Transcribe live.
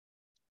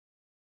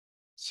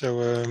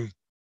So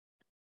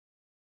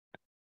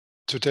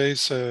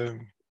today's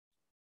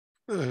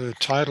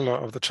title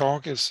of the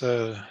talk is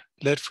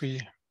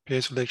lead-free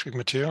piezoelectric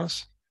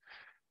materials,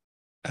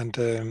 and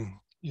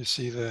you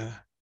see the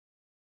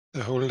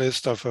whole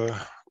list of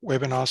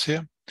webinars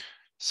here.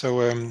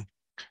 So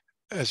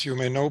as you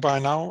may know by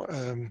now,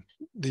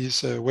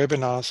 these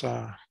webinars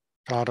are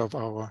part of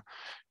our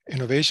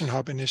Innovation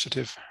Hub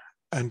initiative,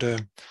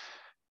 and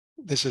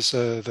this is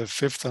the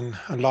fifth and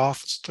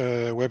last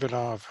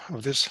webinar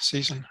of this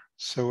season.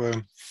 So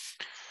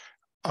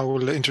I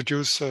will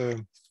introduce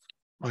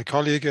my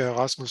colleague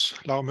Rasmus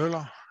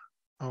Lou-Møller,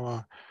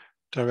 our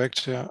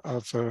Director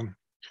of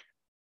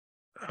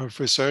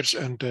Research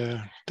and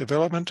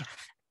Development.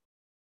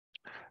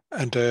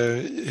 And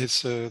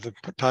the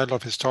title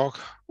of his talk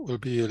will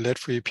be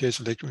Lead-free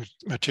piezoelectric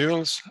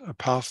materials, a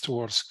path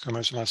towards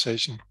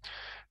commercialization.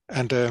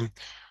 And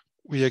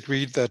we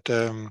agreed that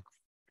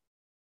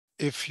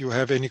if you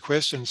have any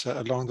questions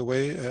along the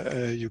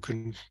way, you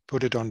can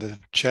put it on the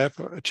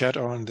chat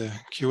or on the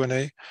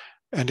Q&A.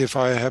 And if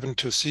I happen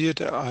to see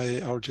it,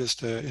 I'll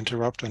just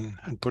interrupt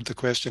and put the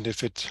question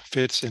if it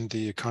fits in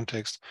the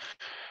context.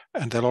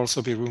 And there'll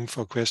also be room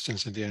for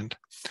questions in the end.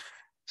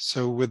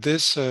 So with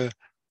this, I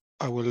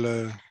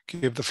will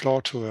give the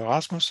floor to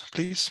Rasmus,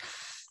 please.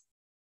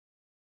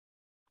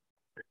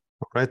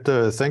 All right,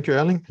 thank you,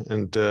 Erling,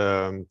 and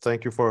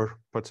thank you for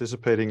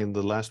participating in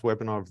the last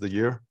webinar of the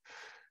year.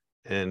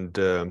 And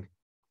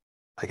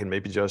I can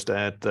maybe just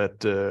add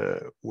that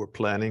we're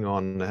planning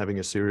on having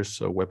a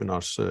series of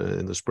webinars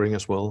in the spring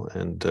as well,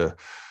 and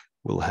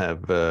we'll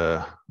have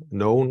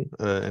known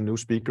and new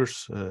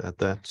speakers at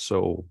that,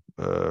 so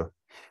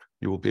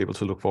you will be able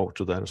to look forward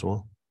to that as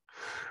well.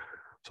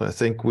 So I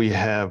think we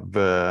have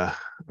a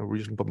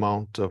reasonable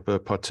amount of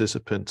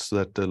participants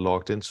that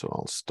logged in, so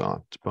I'll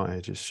start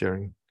by just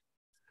sharing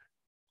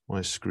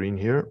my screen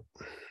here.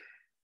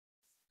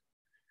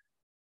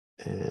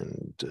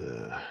 And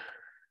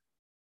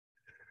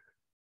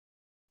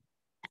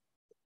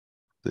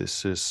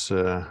this is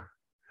the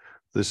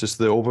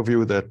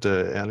overview that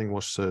Erling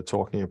was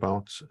talking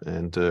about,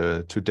 and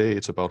today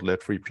it's about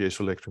lead-free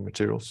piezoelectric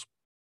materials.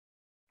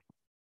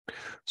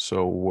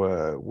 So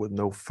with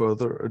no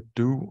further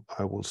ado,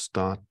 I will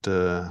start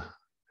the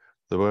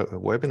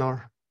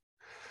webinar.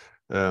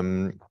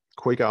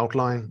 Quick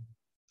outline.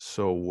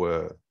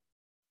 So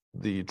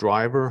the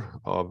driver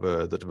of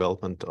the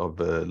development of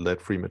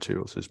lead-free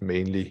materials is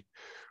mainly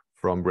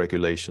from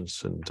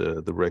regulations, and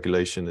the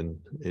regulation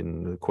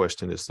in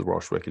question is the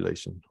ROHS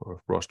regulation,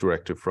 or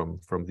ROHS-directive from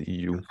the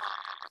EU.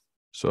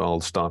 So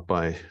I'll start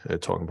by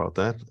talking about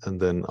that, and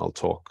then I'll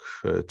talk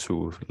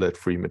to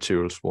lead-free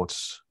materials,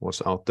 what's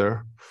out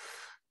there.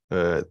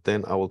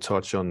 Then I will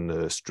touch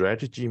on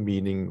strategy,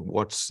 meaning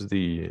what's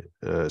the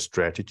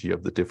strategy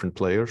of the different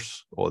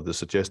players, or the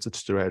suggested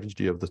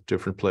strategy of the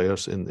different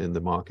players in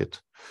the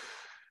market.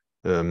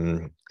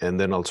 And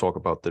then I'll talk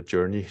about the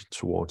journey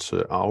towards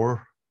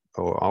our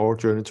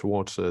journey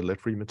towards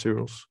lead-free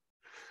materials.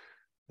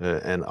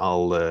 And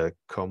I'll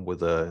come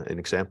with an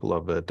example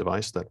of a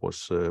device that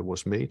was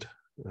made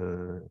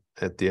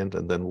at the end,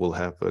 and then we'll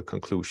have a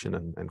conclusion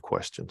and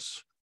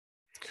questions.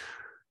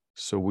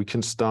 So we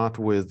can start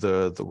with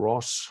the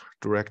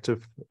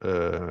ROHS-directive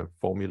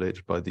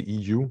formulated by the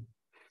EU.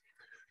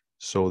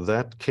 So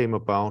that came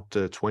about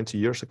 20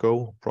 years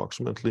ago,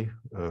 approximately,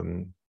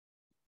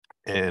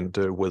 and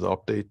with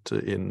update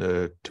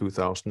in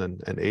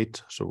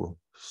 2008.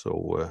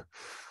 So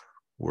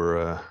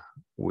we're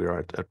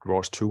at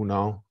ROHS 2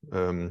 now.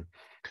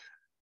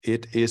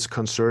 It is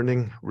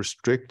concerning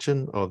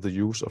restriction of the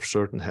use of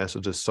certain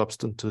hazardous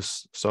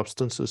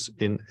substances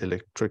in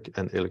electric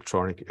and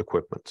electronic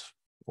equipment,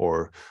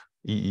 or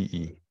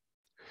EEE.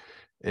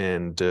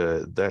 And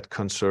that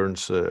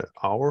concerns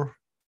our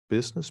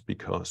business,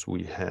 because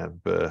we have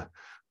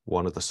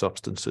one of the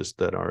substances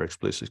that are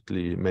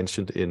explicitly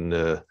mentioned in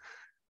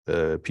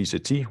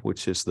PCT,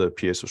 which is the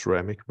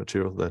piezoceramic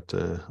material that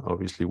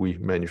obviously we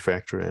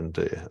manufacture and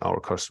our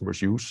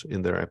customers use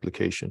in their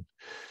application.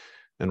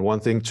 And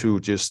one thing to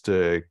just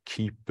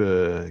keep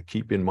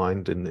in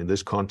mind in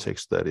this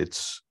context, that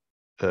it's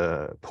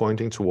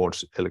pointing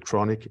towards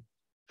electric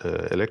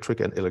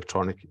and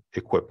electronic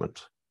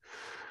equipment,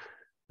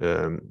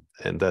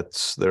 and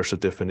there's a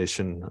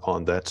definition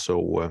on that.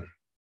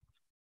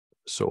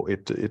 So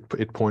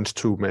it points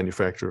to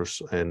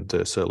manufacturers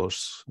and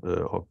sellers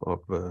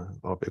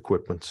of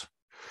equipment.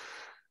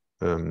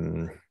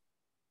 There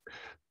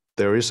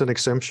is an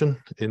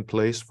exemption in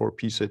place for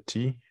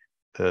PZT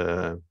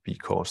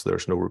because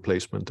there's no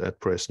replacement at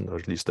present, or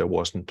at least there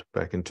wasn't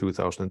back in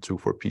 2002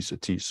 for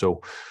PZT.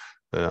 So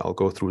I'll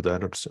go through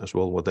that as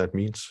well, what that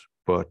means.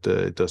 But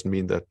it doesn't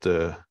mean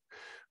that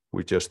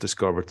we just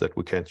discovered that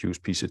we can't use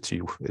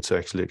PZT. It's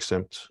actually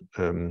exempt.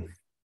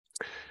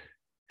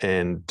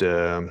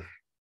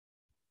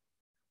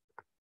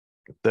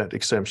 That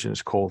exemption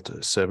is called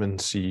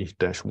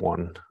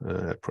 7C-1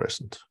 at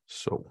present.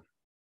 So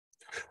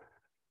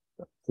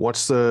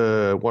what's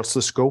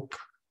the scope?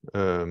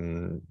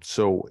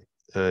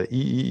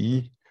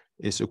 EEE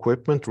is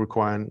equipment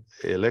requiring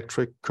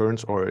electric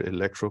currents or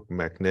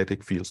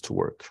electromagnetic fields to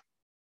work.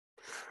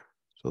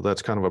 So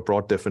that's kind of a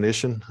broad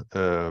definition.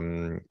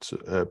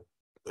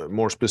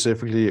 More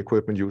specifically,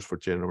 equipment used for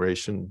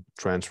generation,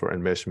 transfer,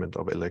 and measurement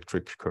of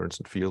electric currents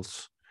and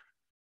fields.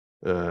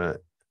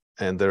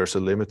 And there's a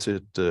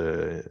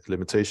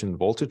limitation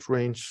voltage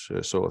range,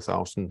 so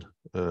 1000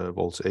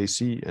 volts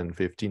AC and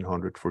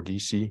 1500 for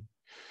DC.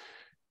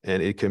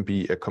 And it can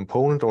be a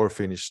component or a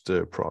finished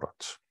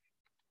product.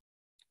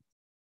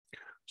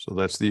 So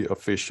that's the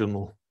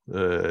official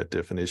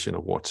definition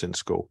of what's in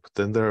scope.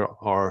 Then there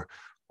are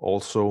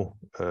also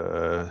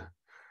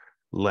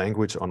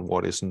language on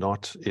what is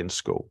not in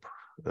scope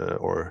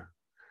or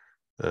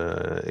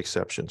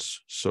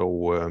exceptions.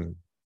 So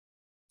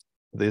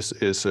this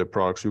is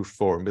products used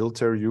for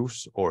military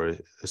use or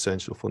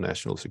essential for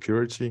national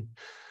security.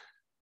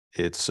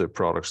 It's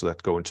products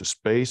that go into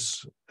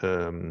space,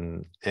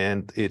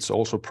 and it's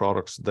also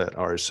products that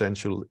are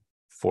essential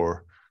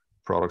for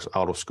products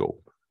out of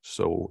scope.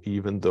 So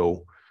even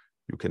though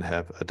you can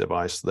have a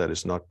device that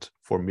is not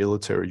for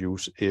military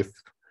use, if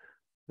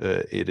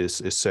it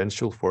is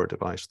essential for a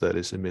device that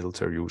is in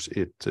military use,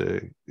 it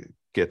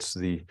gets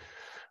the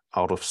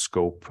out of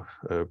scope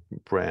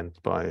brand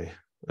by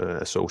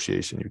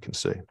association, you can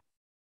say.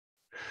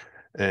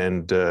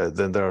 And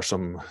then there are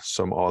some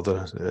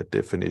other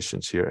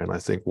definitions here, and I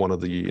think one of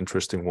the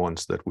interesting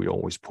ones that we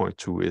always point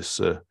to is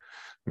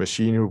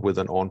machinery with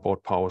an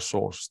onboard power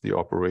source, the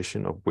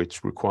operation of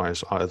which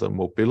requires either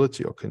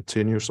mobility or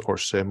continuous or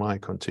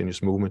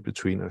semi-continuous movement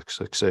between a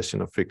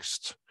succession of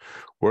fixed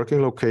working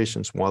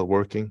locations while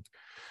working,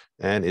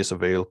 and is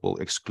available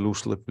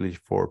exclusively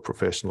for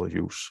professional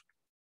use.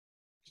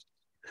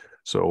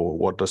 So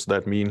what does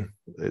that mean?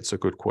 It's a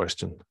good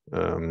question.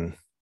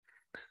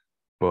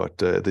 But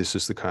this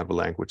is the kind of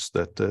language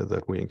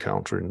that we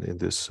encounter in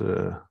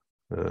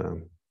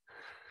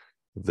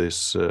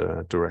this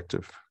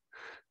directive.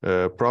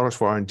 Products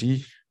for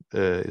R&D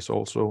is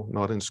also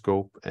not in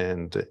scope,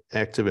 and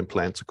active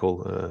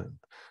implantable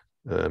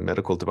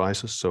medical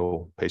devices,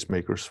 so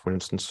pacemakers, for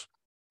instance.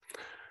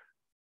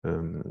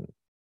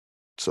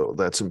 So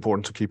that's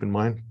important to keep in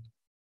mind.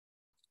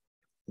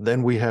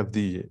 Then we have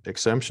the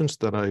exemptions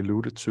that I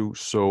alluded to.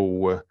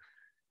 So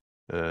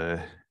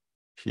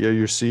here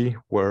you see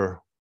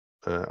where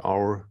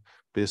our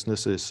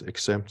business is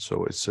exempt.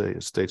 So it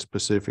states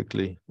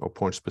specifically or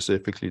points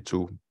specifically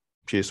to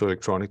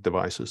piezoelectronic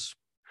devices.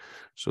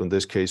 So in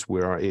this case,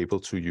 we are able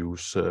to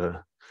use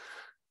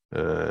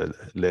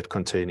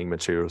lead-containing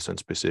materials, and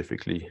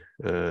specifically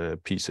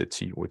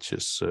PZT, which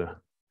is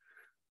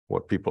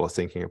what people are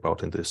thinking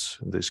about in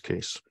this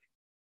case.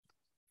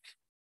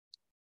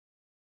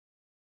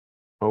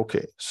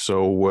 Okay,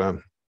 so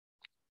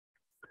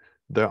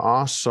there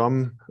are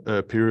some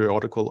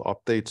periodical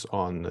updates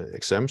on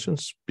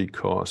exemptions,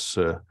 because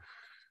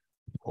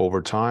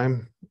over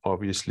time,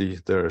 obviously,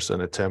 there's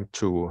an attempt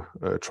to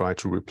try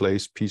to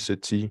replace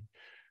PZT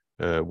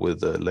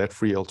with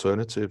lead-free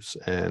alternatives,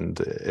 and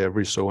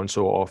every so and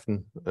so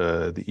often,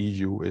 the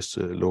EU is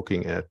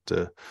looking at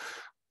the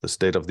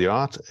state of the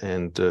art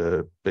and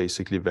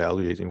basically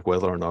evaluating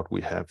whether or not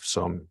we have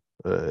some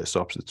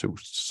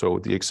substitutes. So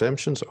the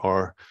exemptions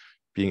are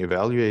being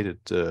evaluated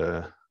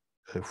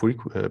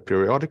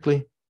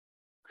periodically,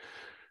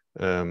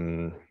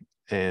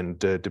 and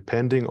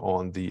depending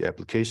on the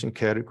application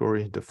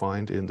category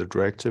defined in the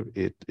directive,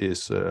 it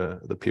is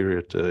the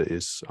period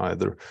is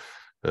either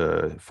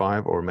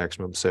 5 or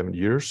maximum 7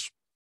 years.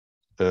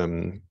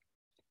 In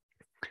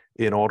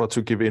order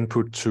to give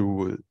input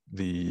to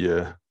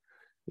the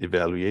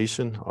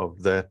evaluation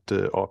of that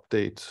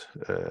update,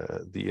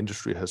 the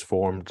industry has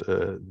formed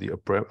the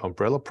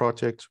umbrella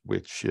project,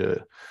 which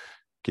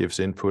gives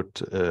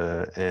input,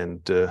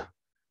 and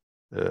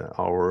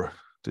our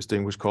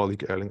distinguished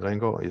colleague Erling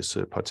Ringgaard is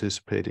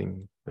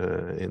participating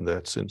in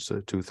that since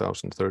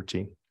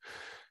 2013.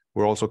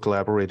 We're also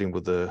collaborating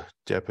with the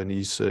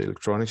Japanese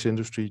electronics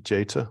industry,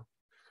 JETA,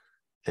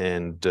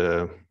 and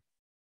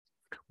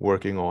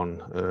working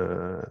on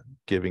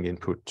giving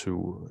input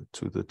to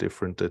the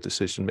different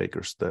decision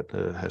makers that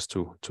has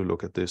to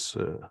look at this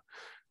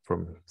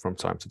from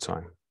time to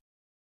time.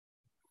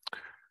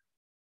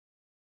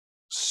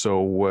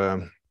 So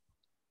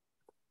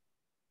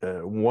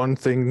one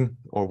thing,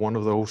 or one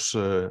of those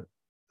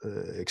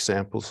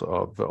examples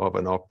of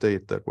an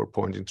update that we're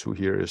pointing to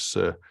here is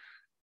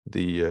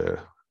the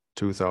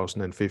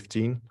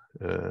 2015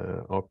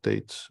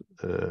 update,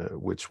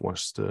 which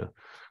was the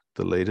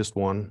latest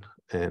one.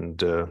 And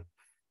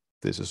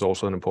this is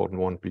also an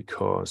important one,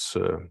 because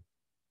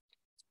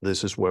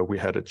this is where we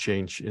had a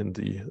change in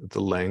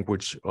the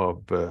language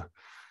of the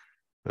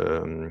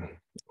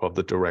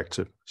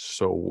directive.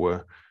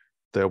 So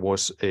there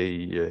was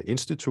a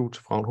institute,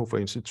 Fraunhofer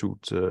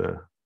Institute,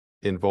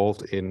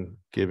 involved in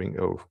giving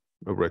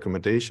a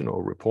recommendation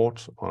or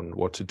report on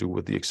what to do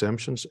with the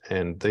exemptions,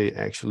 and they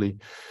actually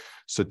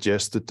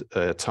suggested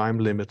a time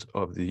limit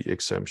of the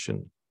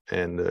exemption.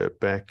 And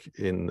back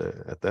in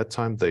at that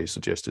time, they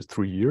suggested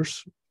 3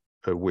 years,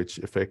 which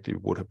effectively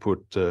would have put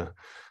the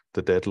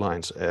the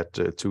deadlines at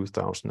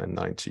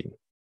 2019.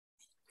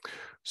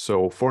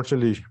 So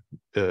fortunately,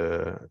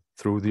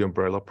 through the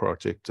umbrella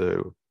project,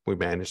 we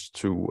managed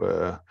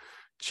to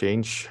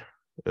change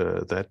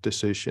that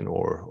decision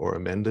or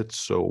amend it.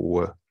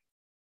 So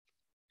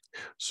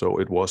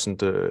it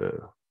wasn't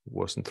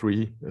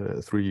 3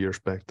 years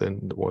back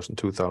then. It was in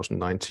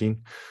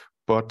 2019,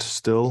 but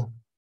still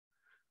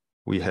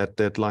we had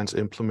deadlines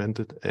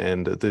implemented,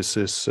 and this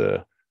is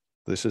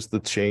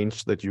the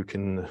change that you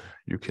can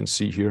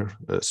see here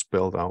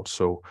spelled out.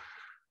 So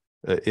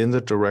in the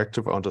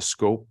directive under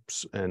scope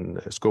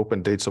and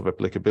dates of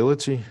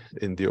applicability,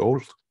 in the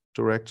old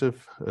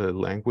directive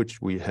language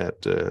we had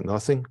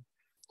nothing,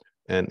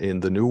 and in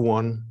the new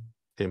one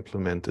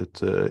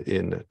implemented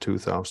in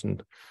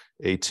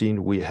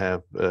 2018 we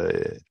have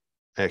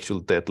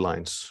actual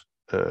deadlines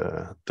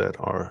that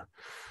are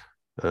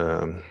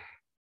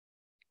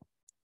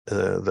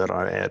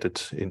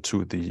added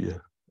into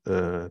the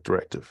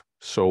directive.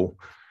 So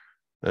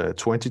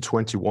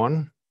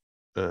 2021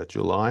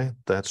 July,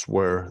 that's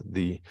where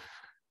the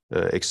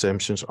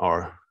exemptions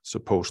are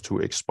supposed to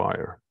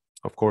expire.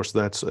 Of course,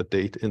 that's a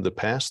date in the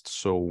past,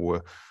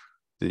 so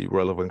the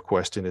relevant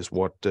question is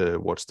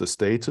what's the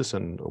status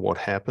and what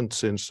happened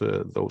since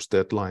those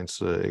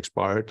deadlines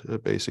expired,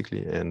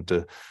 basically.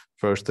 And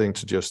first thing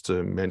to just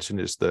mention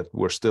is that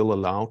we're still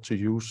allowed to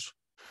use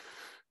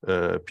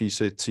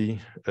PCT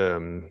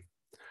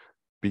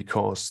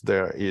because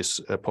there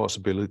is a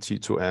possibility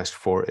to ask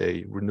for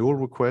a renewal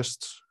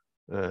request.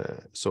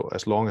 So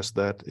as long as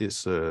that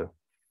is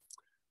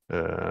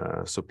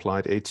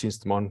supplied 18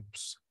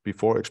 months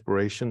before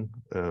expiration,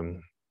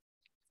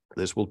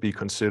 this will be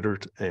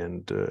considered,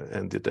 and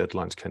the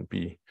deadlines can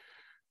be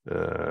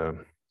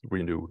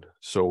renewed.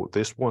 So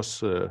this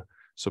was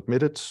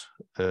submitted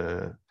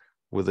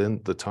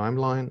within the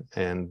timeline,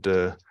 and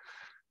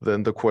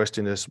then the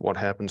question is what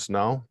happens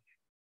now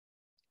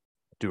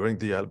during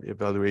the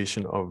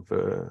evaluation of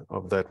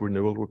that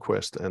renewal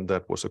request, and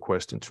that was a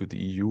question to the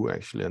EU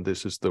actually, and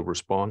this is the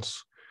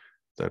response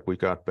that we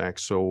got back.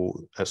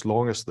 So as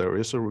long as there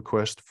is a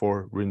request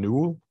for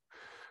renewal,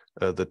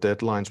 the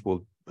deadlines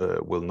will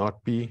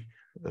not be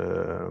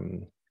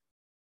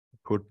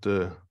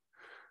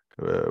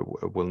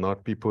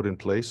put in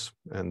place,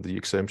 and the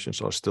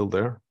exemptions are still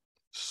there.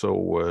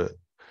 So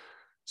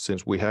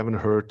since we haven't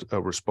heard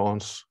a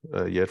response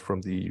yet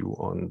from the EU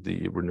on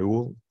the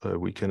renewal,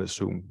 we can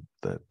assume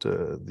that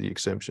the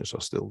exemptions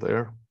are still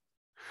there.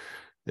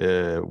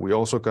 We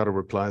also got a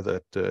reply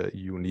that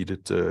EU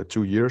needed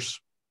 2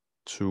 years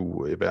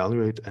to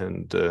evaluate,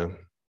 and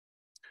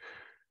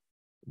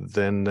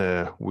then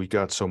we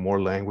got some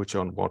more language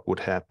on what would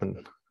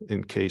happen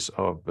in case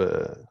of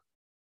a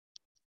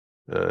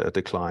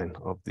decline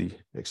of the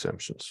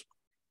exemptions.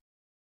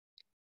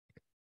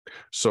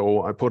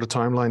 So I put a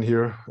timeline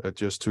here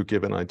just to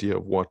give an idea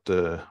of what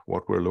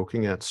we're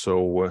looking at.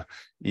 So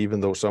even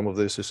though some of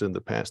this is in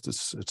the past,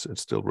 it's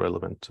still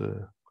relevant.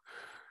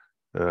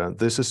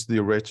 This is the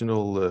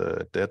original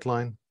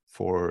deadline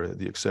for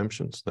the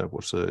exemptions. That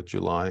was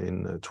July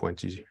in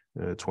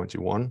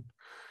 2021.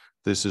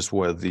 This is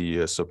where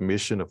the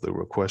submission of the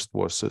request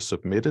was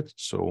submitted.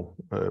 So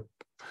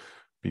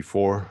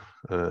before,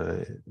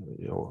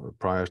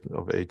 prior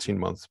of 18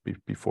 months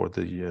before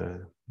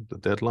the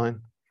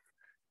deadline.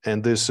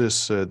 And this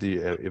is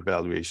the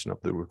evaluation of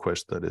the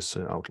request that is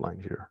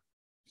outlined here.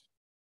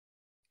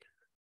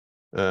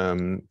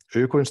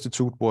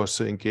 Øko-Institut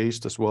was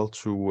engaged as well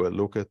to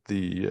look at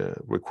the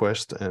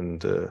request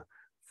and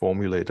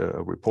formulate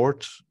a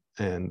report,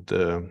 and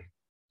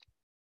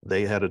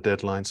they had a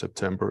deadline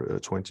September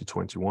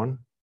 2021.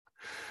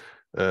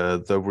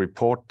 The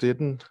report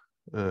didn't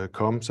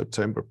come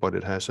September, but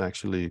it has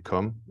actually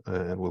come,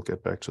 and we'll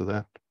get back to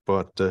that.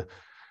 But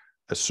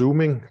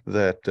assuming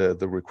that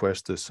the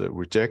request is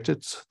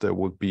rejected, there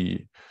will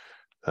be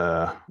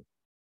a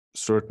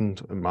certain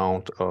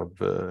amount of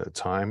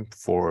time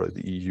for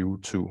the EU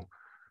to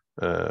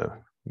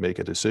make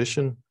a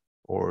decision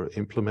or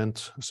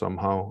implement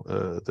somehow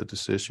the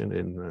decision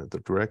in the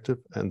directive,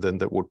 and then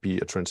there would be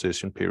a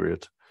transition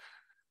period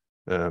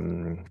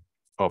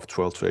of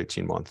 12 to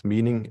 18 months,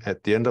 meaning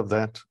at the end of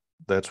that,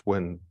 that's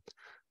when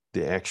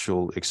the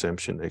actual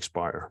exemption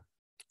expire,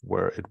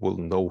 where it will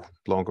no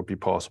longer be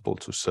possible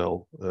to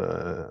sell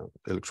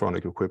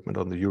electronic equipment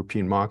on the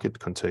European market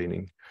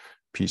containing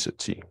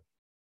PCT.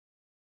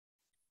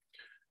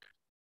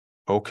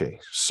 Okay,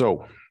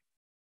 so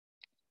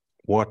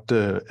what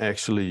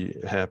actually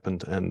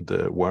happened, and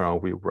where are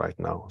we right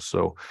now?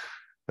 So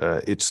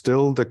it's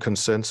still the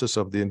consensus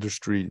of the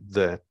industry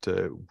that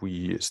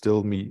we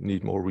still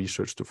need more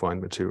research to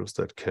find materials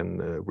that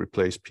can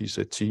replace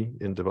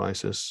PCT in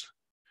devices.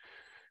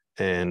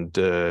 And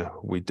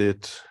we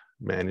did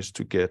manage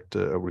to get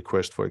a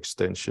request for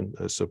extension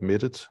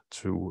submitted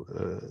to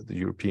the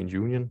European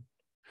Union.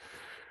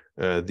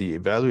 The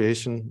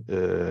evaluation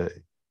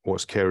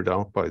was carried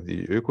out by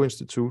the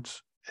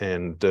Øko-Institut,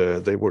 and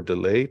they were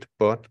delayed,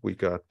 but we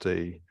got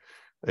a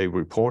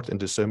report in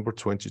December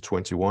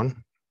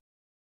 2021.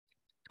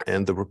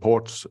 And the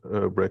report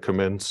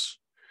recommends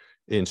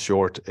in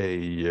short,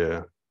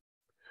 an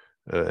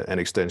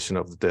extension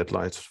of the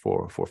deadlines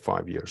for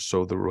 5 years.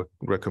 So the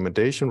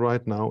recommendation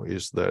right now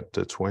is that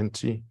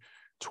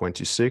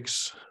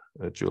 2026,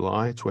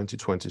 July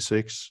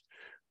 2026,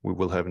 we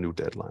will have new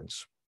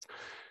deadlines.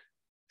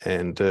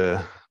 And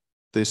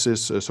this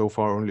is so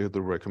far only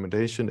the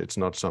recommendation. It's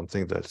not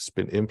something that's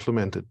been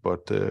implemented,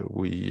 but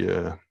we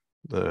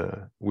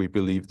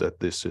believe that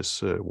this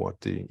is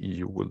what the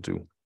EU will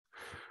do.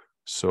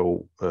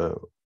 So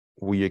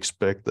we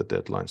expect the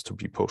deadlines to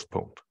be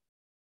postponed.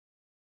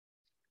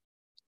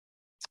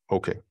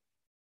 Okay.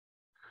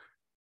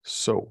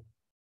 So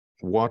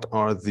what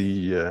are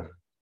the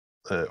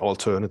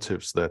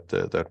alternatives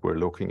that we're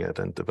looking at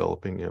and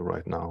developing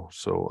right now?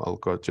 So I'll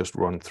just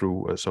run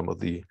through some of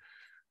the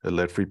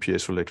lead-free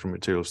piezoelectric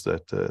materials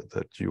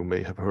that you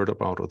may have heard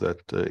about or that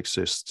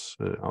exists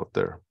out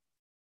there.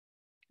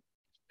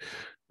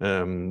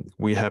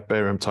 We have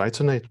barium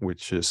titanate,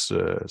 which is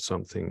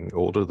something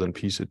older than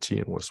PZT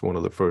and was one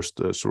of the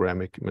first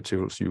ceramic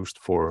materials used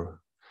for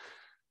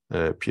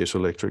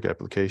piezoelectric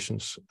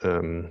applications.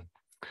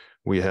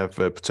 We have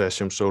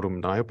potassium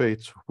sodium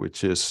niobate,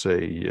 which is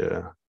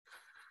a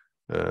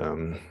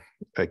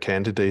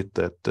candidate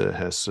that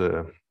has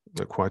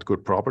quite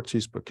good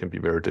properties, but can be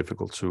very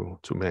difficult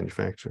to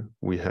manufacture.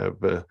 We have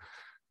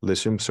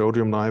lithium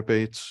sodium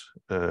niobate,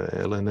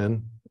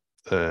 LNN,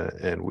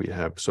 and we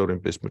have sodium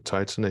bismuth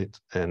titanate,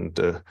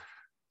 and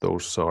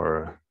those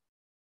are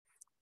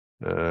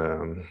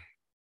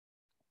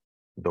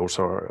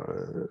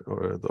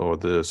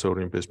the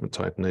sodium bismuth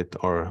titanate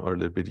are a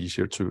little bit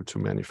easier to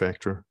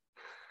manufacture.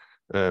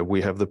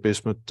 We have the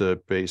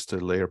bismuth-based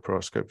layer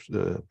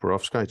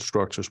perovskite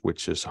structures,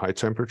 which is high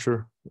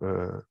temperature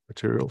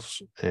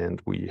materials, and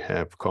we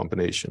have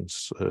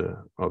combinations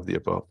of the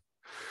above.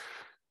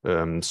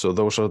 So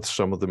those are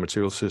some of the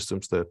material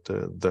systems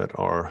that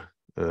are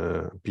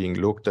being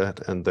looked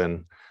at, and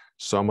then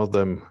some of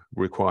them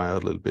require a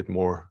little bit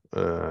more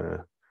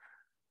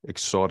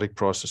exotic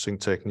processing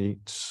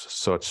techniques,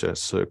 such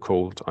as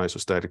cold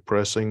isostatic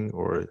pressing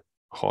or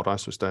hot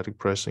isostatic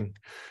pressing.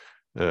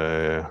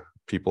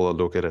 People are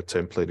looking at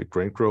templated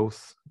grain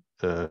growth,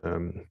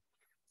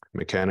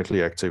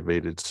 mechanically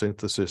activated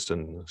synthesis,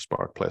 and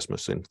spark plasma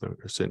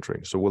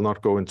sintering. So we'll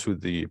not go into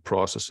the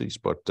processes,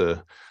 but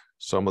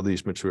some of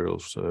these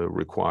materials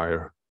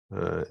require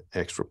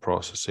extra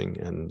processing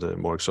and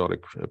more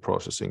exotic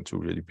processing to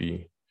really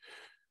be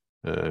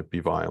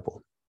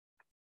viable.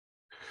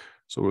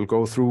 So we'll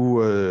go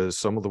through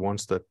some of the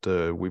ones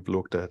that we've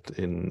looked at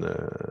in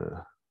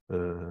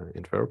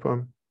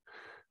Ferroperm.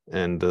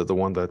 And the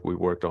one that we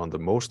worked on the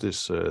most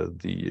is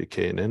the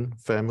KNN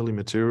family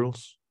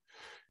materials.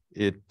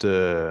 It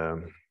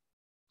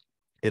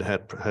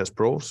has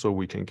pros, so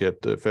we can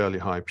get fairly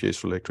high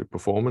piezoelectric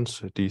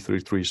performance,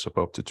 D33s of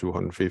up to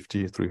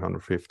 350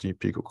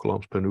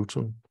 picocoulombs per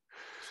Newton.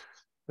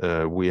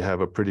 We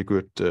have a pretty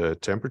good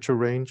temperature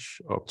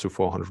range, up to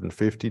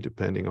 450,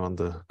 depending on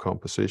the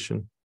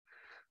composition.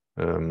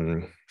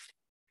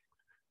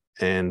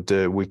 And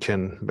we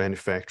can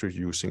manufacture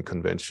using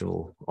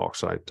conventional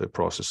oxide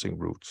processing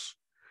routes.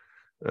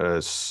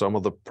 Some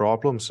of the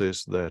problems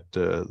is that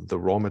the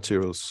raw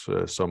materials,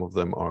 some of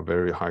them are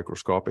very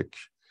hygroscopic,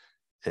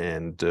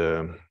 and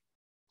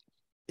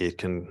it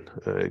can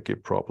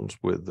give problems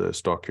with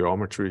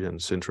stoichiometry and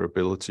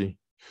sinterability,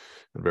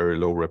 and very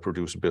low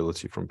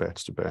reproducibility from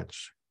batch to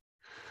batch.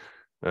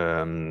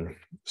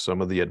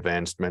 Some of the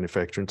advanced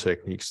manufacturing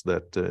techniques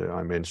that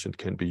I mentioned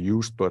can be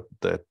used, but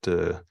that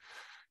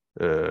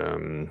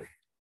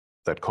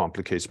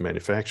complicates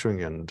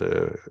manufacturing and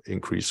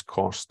increase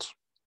costs.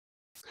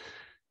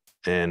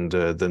 And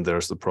then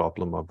there's the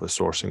problem of the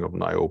sourcing of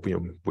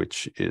niobium,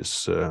 which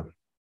is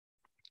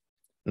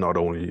not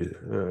only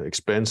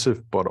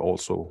expensive, but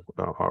also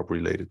are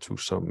related to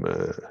some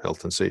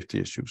health and safety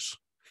issues.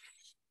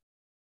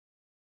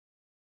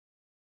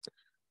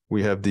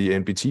 We have the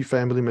NBT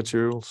family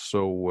materials.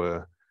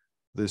 So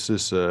this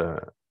is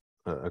a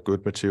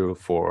good material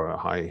for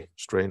high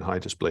strain, high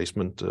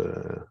displacement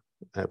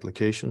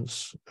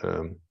applications.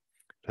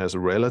 Has a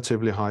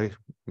relatively high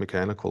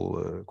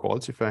mechanical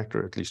quality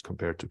factor, at least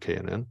compared to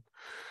KNN.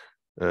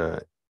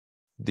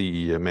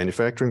 The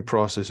manufacturing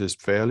process is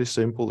fairly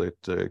simple. It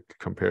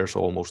compares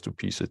almost to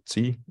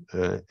PZT,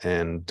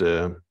 and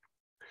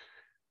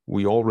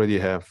we already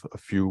have a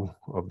few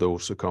of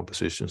those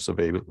compositions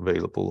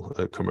available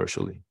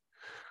commercially.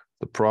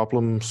 The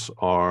problems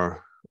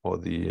are, or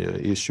the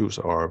issues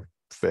are,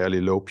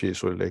 fairly low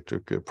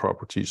piezoelectric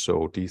properties,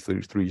 so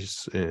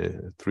D33s,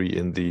 3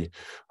 in the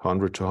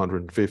 100 to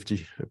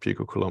 150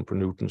 picocoulomb per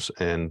newtons,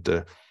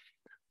 and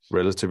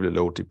relatively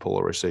low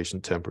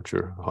depolarization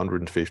temperature,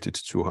 150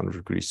 to 200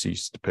 degrees C,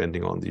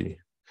 depending on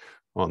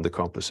the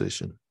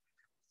composition.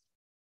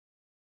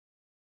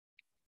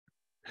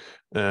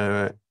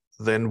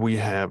 Then we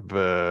have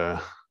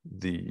the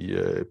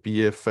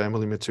BF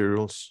family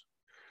materials,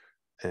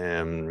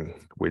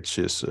 which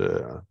is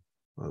a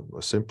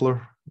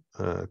simpler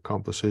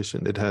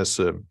composition. It has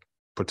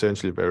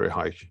potentially very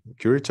high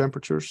Curie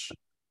temperatures.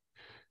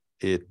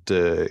 It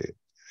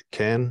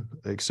can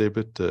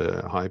exhibit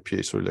high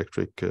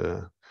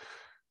piezoelectric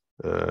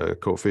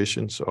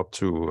coefficients up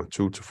to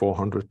 200 to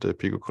 400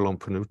 picocoulomb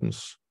per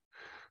newtons.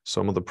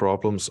 Some of the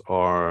problems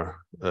are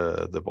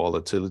the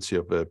volatility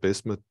of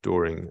bismuth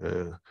during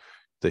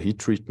the heat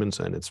treatments,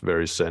 and it's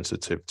very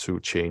sensitive to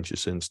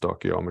changes in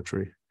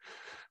stoichiometry.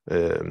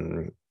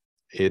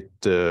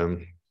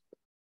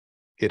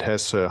 It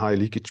has high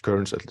leakage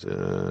currents,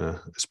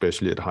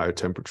 especially at higher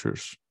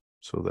temperatures,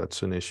 so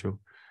that's an issue.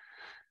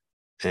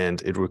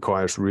 And it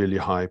requires really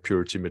high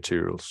purity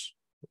materials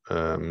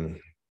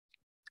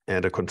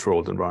and a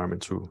controlled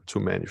environment to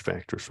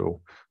manufacture.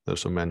 So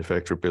there's some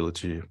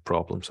manufacturability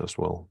problems as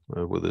well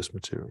with this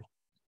material.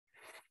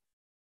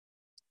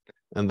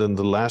 And then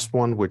the last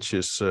one, which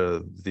is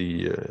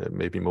the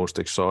maybe most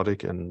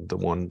exotic and the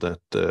one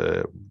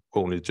that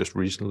only just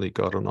recently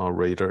got on our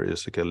radar,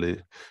 is a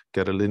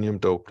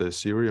gadolinium-doped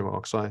cerium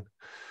oxide.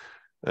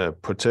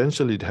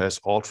 Potentially it has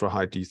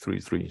ultra-high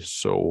D33,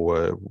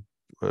 so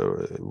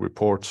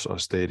reports are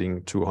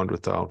stating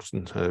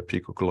 200,000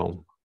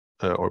 picocoulomb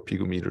or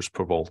picometers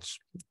per volts.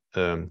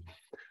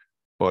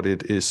 But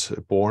it is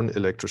born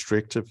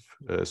electrostrictive,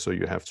 so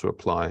you have to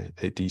apply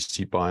a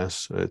DC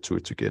bias to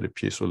it to get a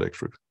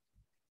piezoelectric.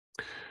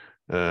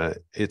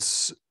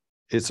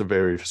 It's a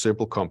very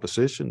simple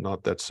composition,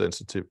 not that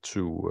sensitive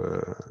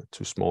to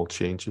small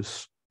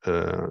changes,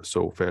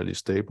 so fairly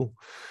stable.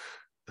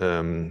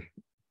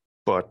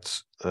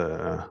 But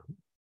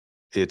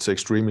it's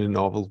extremely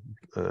novel.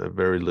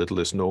 Very little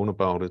is known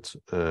about it.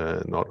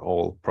 Not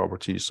all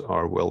properties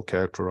are well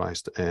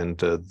characterized, and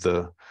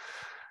the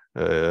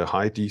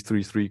high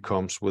D33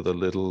 comes with a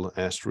little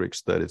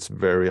asterisk that it's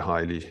very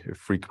highly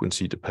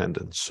frequency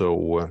dependent.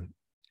 So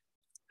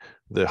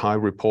the high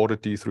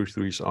reported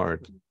D33s are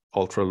at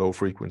ultra low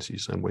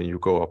frequencies, and when you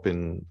go up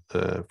in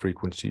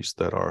frequencies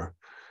that are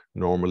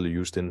normally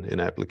used in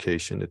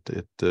application,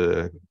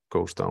 it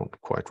goes down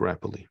quite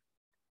rapidly.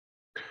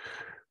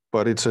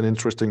 But it's an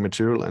interesting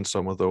material, and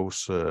some of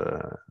those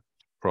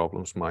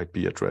problems might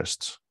be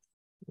addressed,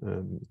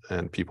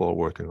 and people are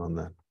working on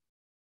that.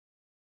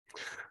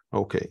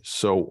 Okay,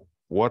 so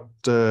what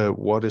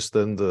is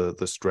then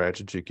the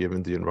strategy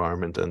given the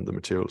environment and the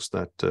materials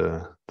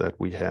that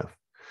we have?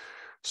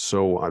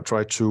 So I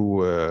try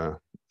to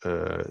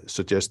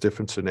suggest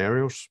different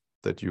scenarios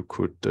that you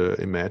could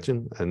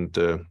imagine, and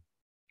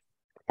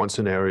one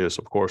scenario is,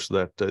 of course,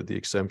 that the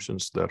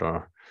exemptions that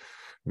are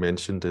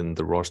mentioned in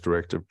the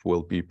ROHS-directive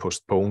will be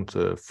postponed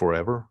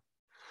forever,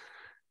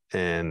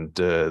 and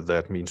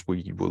that means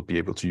we will be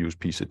able to use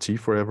PZT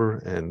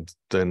forever, and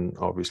then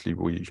obviously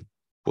we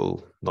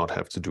will not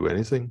have to do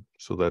anything.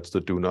 So that's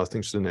the do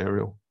nothing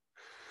scenario.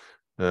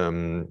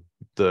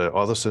 The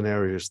other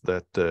scenario is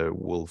that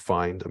we'll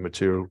find a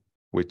material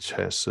which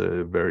has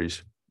very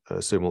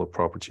similar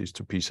properties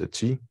to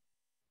PZT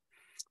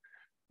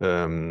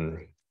and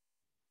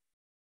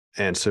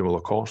similar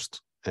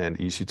cost and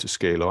easy to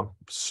scale up.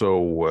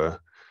 So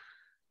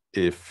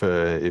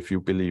if you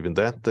believe in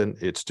that, then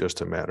it's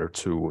just a matter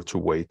to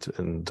wait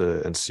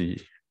and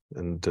see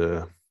and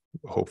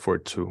hope for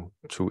it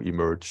to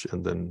emerge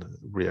and then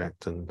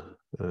react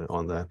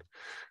on that.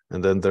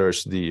 And then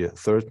there's the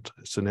third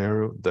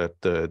scenario that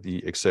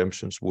the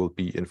exemptions will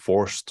be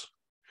enforced,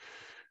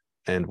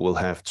 and we'll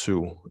have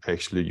to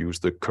actually use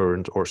the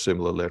current or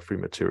similar lead-free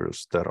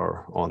materials that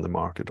are on the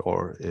market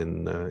or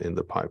in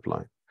the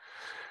pipeline.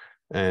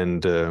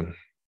 And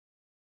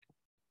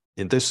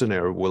in this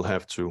scenario, we'll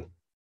have to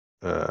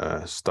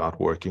start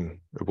working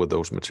with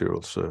those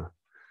materials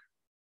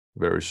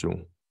very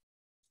soon.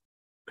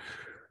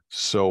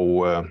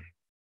 So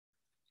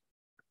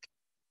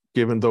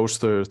given those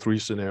three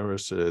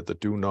scenarios, the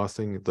do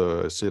nothing,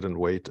 the sit and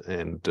wait,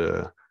 and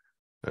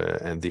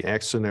the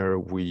act scenario,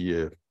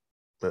 we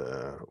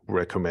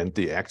recommend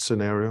the act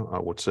scenario, I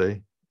would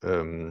say.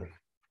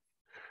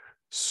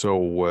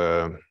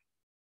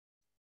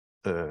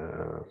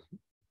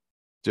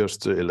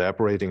 Just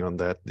elaborating on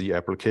that, the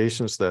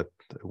applications that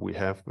we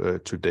have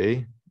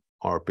today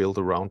are built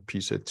around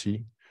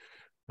PZT,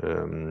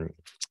 and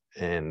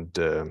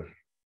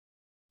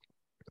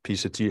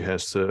PZT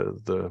has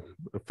the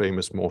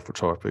famous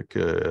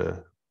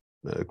morphotropic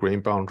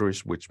grain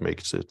boundaries, which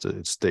makes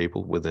it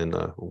stable within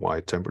a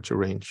wide temperature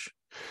range.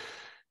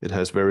 It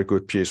has very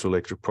good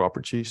piezoelectric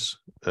properties,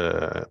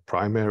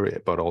 primary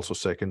but also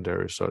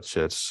secondary, such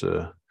as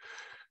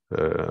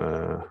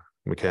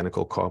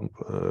mechanical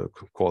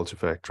quality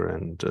factor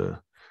and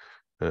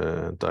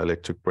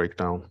dielectric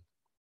breakdown.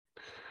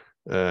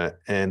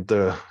 And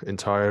the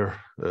entire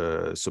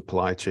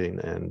supply chain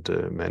and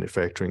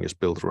manufacturing is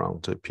built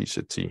around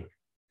PZT.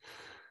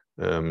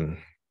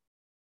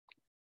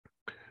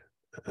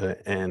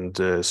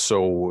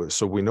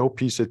 So we know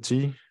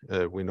PZT,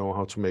 we know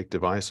how to make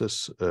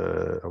devices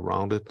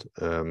around it.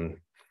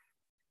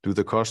 Do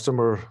the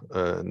customer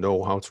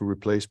know how to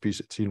replace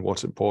PZT and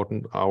what's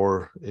important?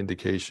 Our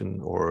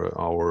indication or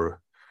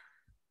our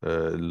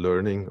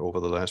learning over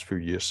the last few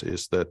years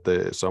is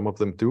that some of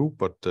them do,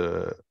 but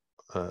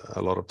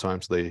a lot of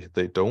times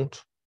they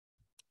don't.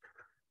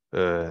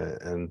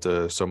 And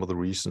some of the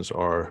reasons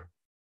are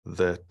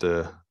that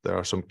there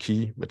are some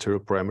key material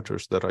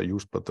parameters that are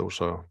used, but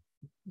those are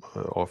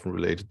often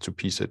related to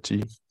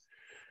PZT.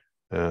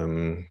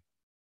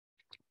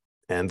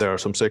 And there are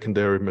some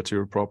secondary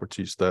material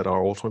properties that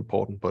are also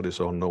important, but is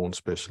unknown,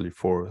 especially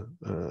for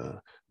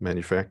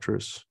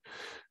manufacturers.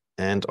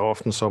 And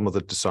often some of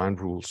the design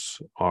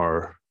rules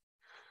are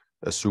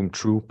assumed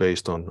true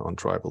based on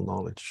tribal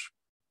knowledge.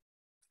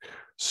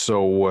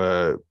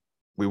 So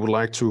we would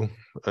like to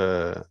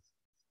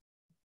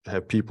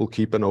have people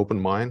keep an open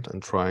mind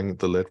and trying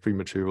the lead-free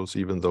materials,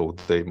 even though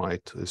they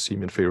might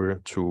seem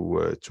inferior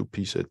to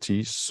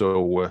PZTs.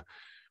 So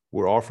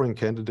we're offering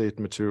candidate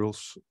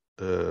materials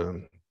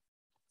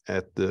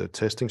at the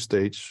testing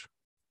stage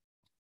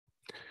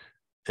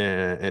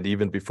and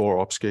even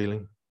before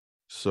upscaling,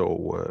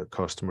 so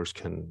customers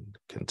can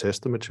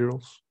test the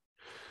materials.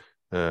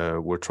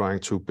 We're trying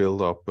to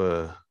build up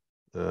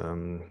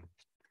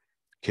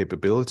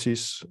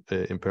capabilities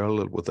in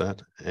parallel with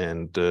that,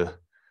 and of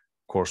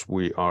course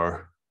we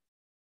are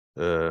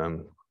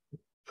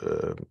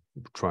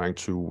trying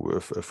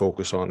to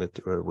focus on it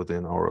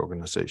within our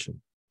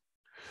organization.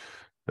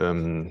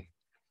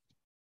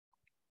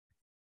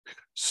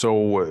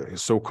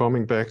 So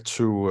coming back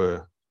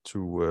to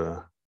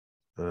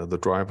the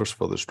drivers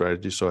for the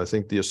strategy. So I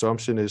think the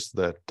assumption is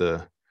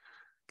that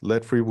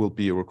lead-free will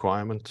be a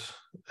requirement,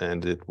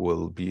 and it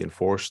will be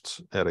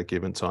enforced at a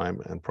given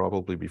time, and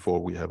probably before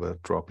we have a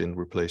drop-in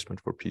replacement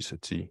for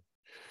PZT.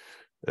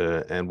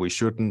 And we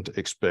shouldn't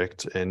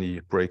expect any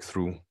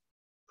breakthrough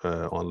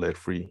on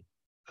lead-free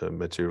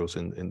materials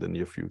in the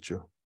near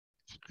future.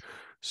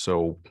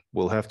 So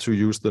we'll have to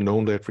use the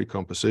known lead-free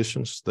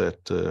compositions that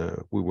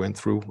we went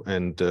through,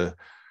 and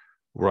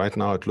right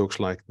now it looks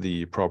like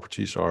the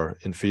properties are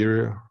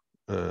inferior,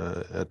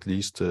 at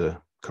least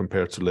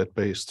compared to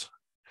lead-based.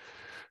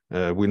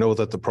 We know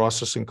that the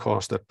processing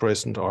costs at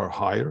present are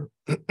higher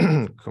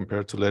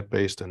compared to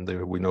lead-based, and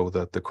we know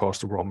that the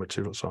cost of raw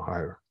materials are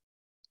higher.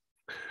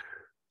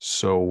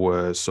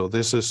 So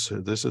this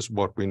is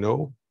what we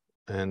know.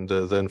 And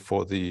then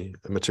for the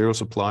material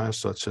suppliers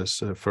such as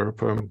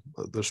Ferroperm,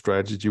 the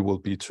strategy will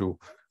be to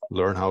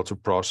learn how to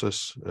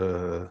process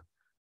the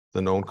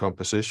known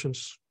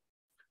compositions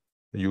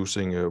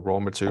using raw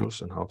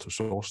materials and how to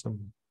source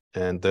them,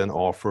 and then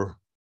offer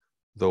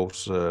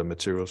those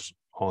materials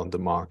on the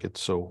market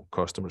so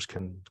customers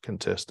can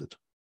test it.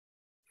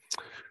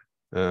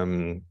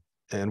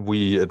 And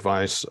we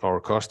advise our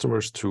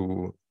customers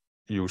to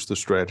use the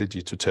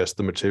strategy to test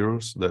the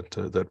materials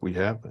that we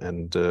have,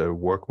 and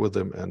work with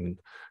them and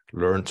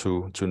learn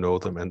to know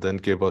them, and then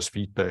give us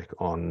feedback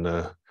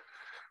on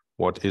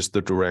what is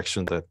the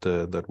direction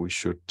that we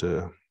should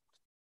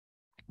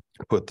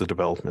put the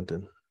development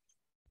in.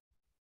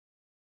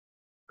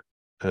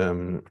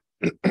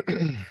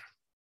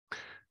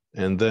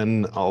 And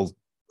then I'll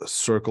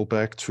circle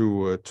back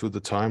to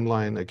the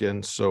timeline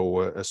again. So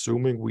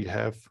assuming we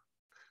have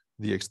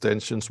the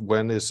extensions,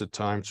 when is it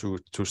time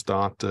to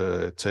start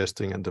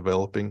testing and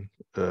developing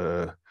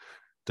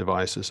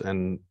devices?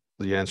 And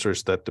the answer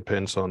is that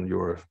depends on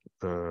your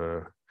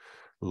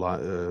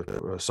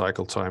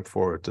cycle time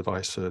for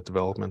device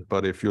development.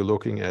 But if you're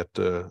looking at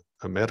a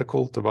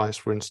medical device,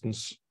 for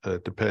instance,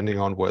 depending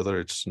on whether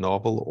it's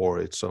novel or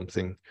it's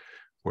something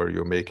where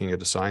you're making a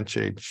design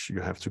change, you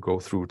have to go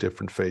through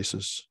different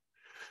phases.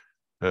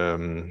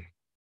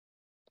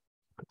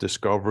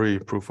 Discovery,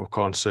 proof of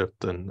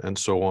concept, and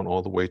so on,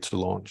 all the way to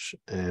launch.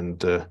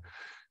 And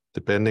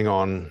depending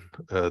on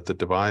the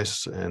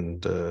device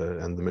and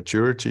the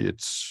maturity,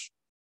 it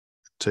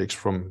takes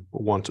from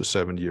 1 to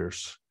 7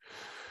 years.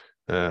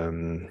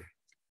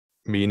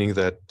 Meaning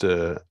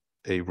that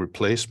a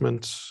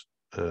replacement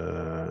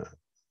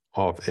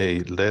of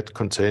a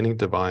lead-containing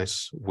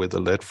device with a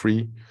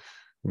lead-free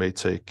may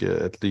take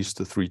at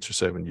least 3 to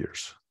 7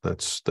 years.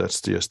 That's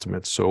the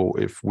estimate. So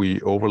if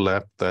we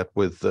overlap that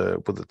with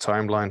the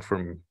timeline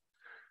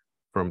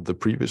from the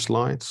previous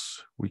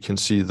slides, we can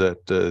see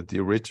that the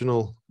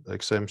original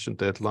exemption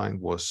deadline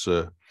was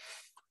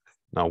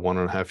now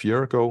 1.5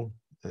 years ago.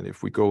 And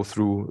if we go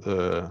through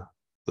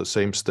the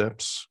same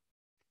steps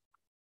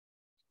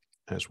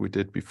as we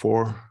did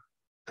before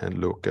and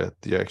look at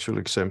the actual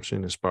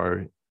exemption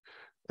expiry,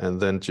 and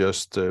then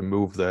just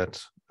move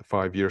that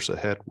 5 years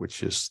ahead,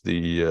 which is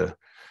the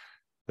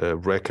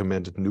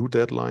recommended new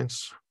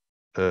deadlines.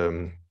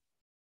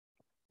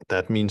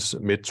 That means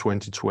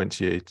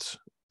mid-2028.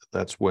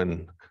 That's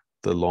when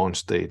the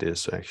launch date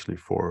is actually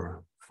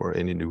for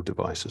any new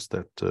devices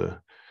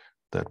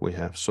that we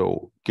have.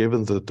 So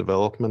given the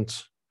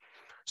development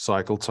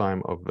cycle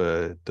time of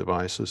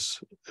devices,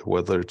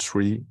 whether it's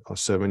 3 or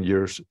 7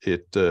 years,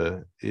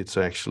 it's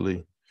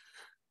actually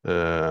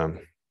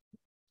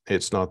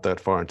it's not that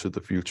far into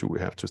the future. We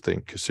have to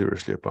think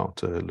seriously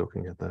about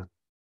looking at that.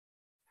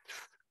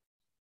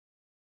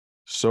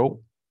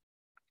 So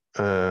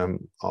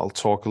I'll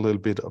talk a little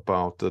bit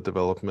about the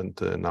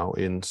development now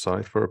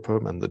inside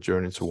Ferroperm and the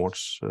journey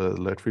towards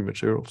lead-free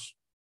materials.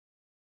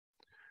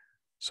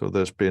 So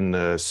there's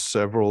been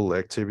several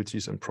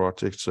activities and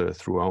projects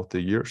throughout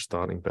the year,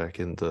 starting back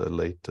in the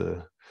late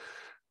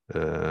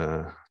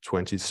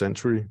 20th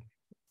century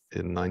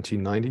in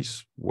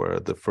 1990s, where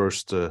the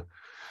first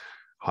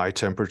high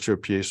temperature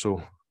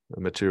piezo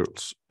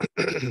materials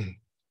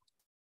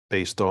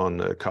based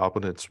on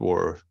carbonates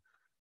were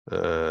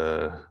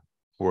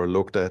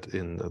looked at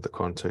in the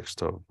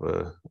context of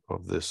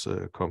this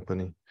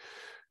company.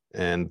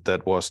 And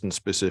that wasn't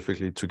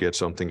specifically to get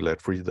something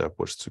lead-free, that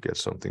was to get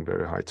something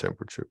very high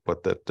temperature,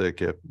 but that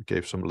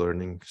gave some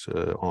learnings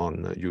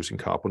on using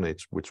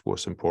carbonates, which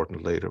was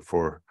important later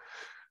for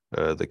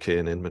the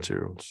KNN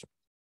materials.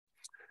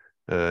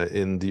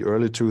 In the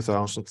early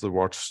 2000s, the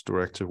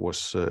ROHS-directive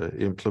was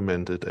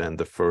implemented, and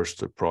the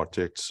first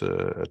projects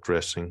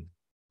addressing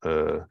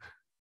the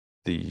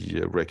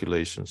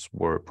regulations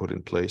were put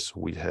in place.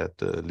 We had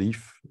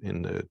LEAF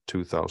in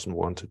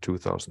 2001 to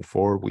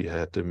 2004. We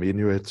had the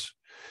Minuet,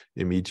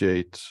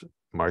 Immediate,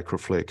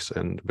 Microflex,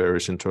 and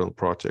various internal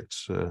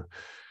projects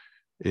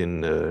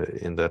in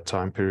that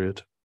time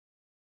period.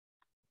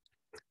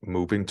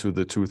 Moving to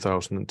the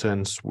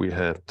 2010s, we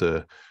had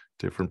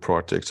different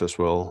projects as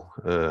well,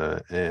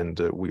 and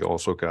we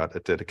also got a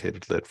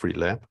dedicated lead-free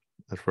lab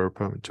at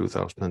Ferroperm in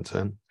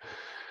 2010.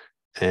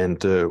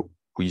 And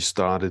we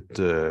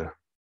started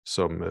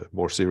some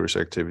more serious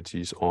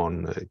activities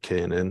on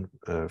KNN,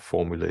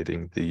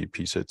 formulating the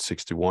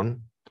PZ61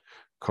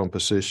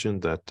 composition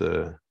that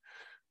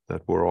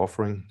we're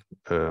offering,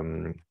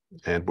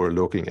 and we're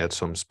looking at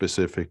some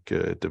specific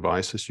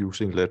devices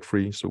using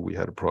lead-free. So we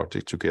had a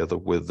project together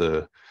with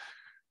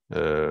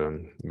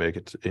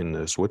Megget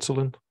in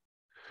Switzerland,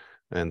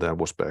 and that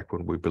was back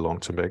when we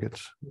belonged to Megget.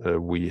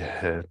 We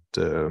had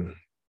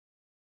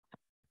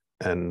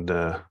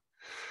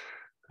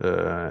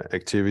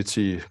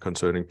activity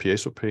concerning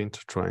piezo paint,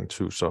 trying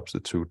to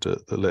substitute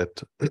the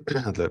lead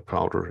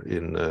powder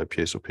in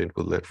piezo paint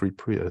with lead-free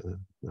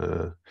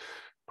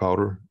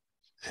powder.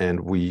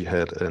 And we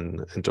had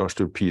an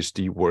industrial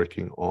PhD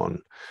working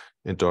on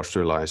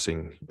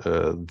industrializing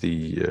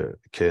the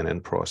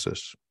KNN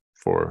process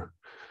for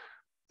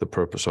the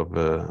purpose of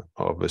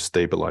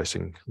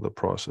stabilizing the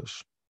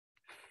process.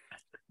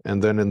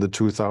 And then in the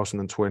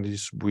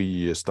 2020s,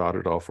 we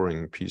started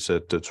offering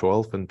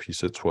PZ12 and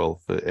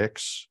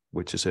PZ12X,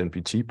 which is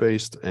NPT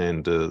based,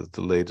 and the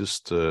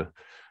latest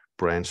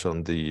branch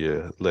on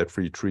the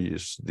lead-free tree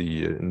is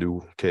the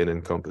new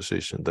KNN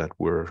composition that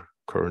we're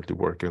currently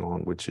working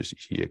on, which is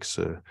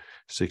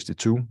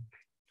EX62.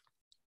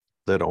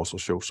 That also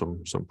shows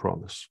some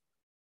promise.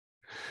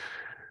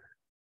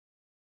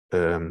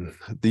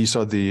 These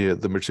are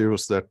the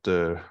materials that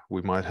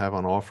we might have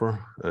on offer.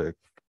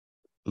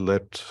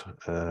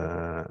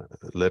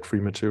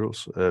 Lead-free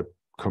materials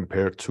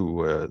compared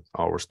to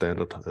our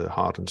standard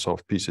hard and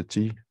soft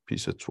PZT,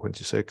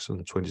 PZ26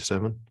 and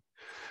 27.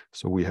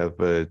 So we have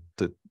the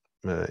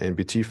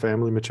NBT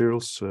family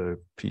materials,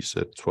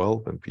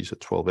 PZ12 and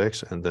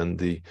PZ12X, and then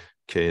the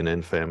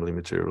KNN family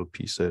material,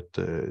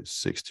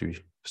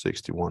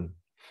 PZ61.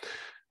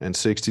 And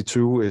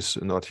 62 is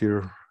not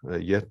here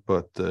yet,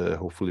 but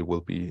hopefully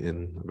will be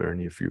in the very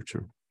near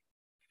future.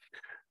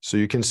 So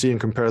you can see and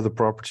compare the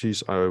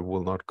properties. I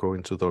will not go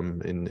into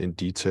them in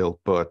detail,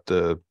 but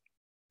of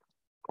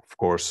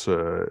course,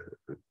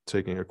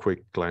 taking a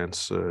quick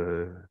glance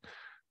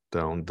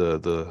down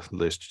the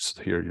list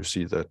here, you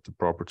see that the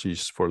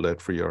properties for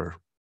lead-free are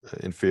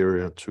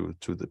inferior to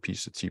the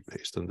PZT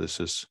based, and this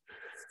is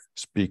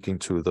speaking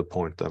to the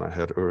point that I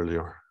had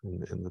earlier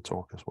in the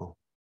talk as well.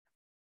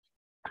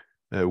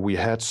 We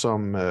had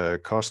some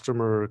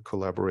customer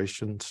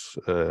collaborations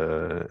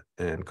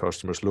and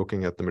customers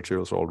looking at the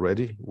materials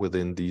already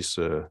within these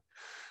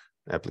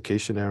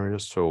application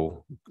areas.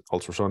 So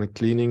ultrasonic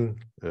cleaning,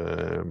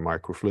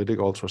 microfluidic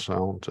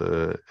ultrasound,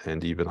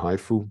 and even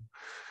HIFU.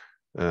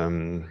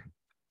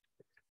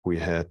 We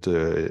had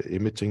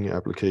imaging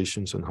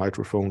applications and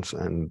hydrophones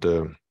and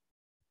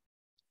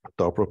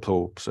Doppler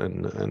probes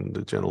and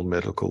the general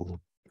medical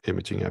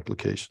imaging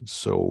applications.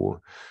 So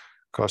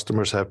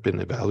customers have been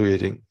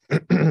evaluating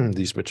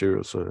these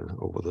materials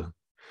over the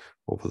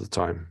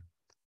time.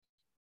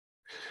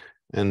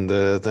 And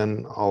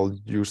then I'll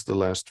use the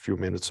last few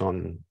minutes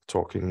on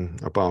talking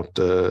about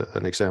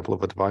an example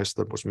of a device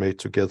that was made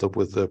together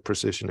with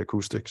Precision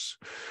Acoustics,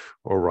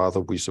 or rather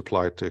we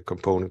supplied the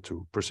component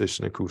to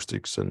Precision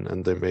Acoustics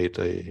and they made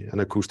an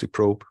acoustic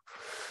probe.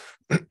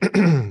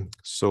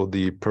 So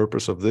the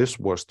purpose of this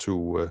was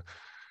to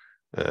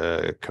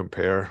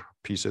compare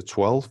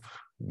PZ12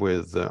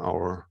 with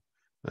our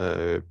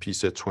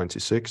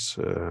PZ26,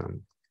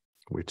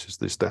 which is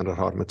the standard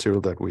hard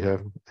material that we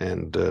have,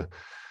 and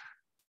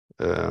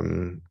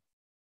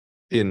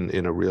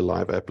in a real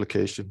live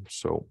application.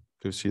 So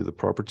you see the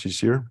properties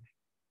here,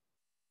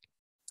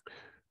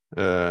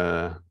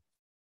 and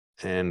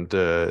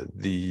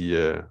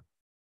the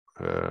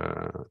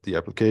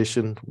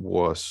application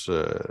was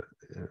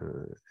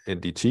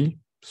NDT,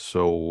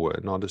 so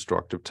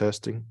non-destructive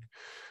testing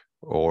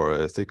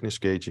or thickness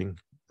gauging,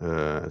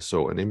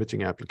 so an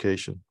imaging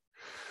application.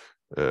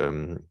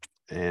 And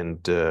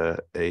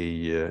an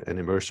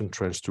immersion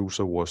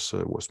transducer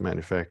was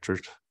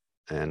manufactured,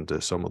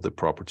 and some of the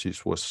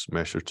properties was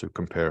measured to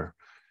compare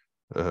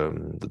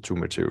the two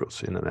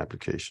materials in an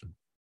application.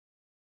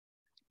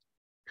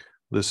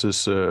 This is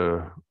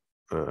some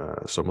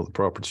of the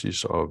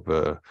properties of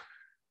the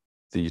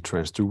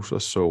transducer.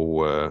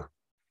 So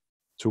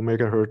 2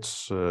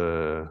 megahertz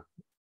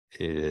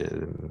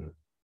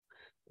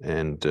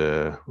and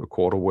a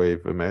quarter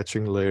wave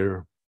matching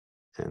layer,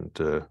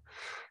 and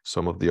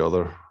some of the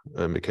other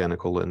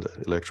mechanical and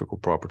electrical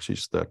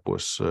properties that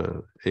was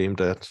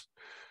aimed at.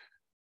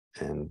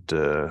 And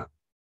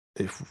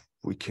if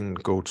we can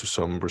go to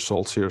some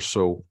results here.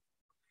 So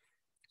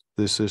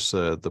this is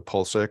the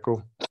pulse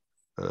echo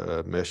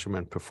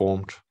measurement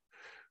performed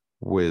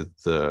with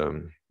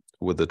the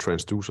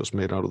transducers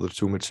made out of the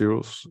two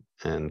materials.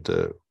 And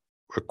a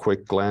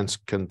quick glance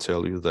can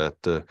tell you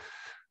that,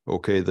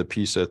 okay, the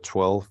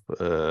PZ12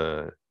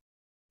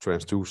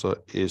 transducer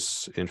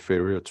is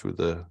inferior to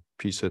the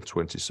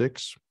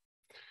PZ26.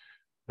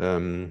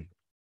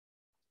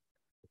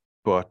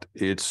 But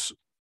it's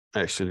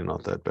actually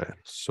not that bad.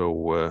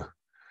 So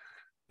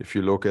if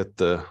you look at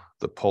the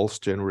pulse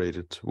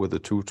generated with the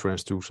two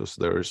transducers,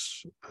 there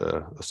is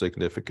a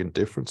significant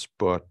difference,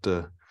 but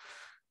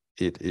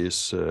it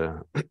is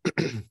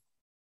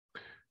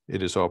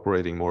it is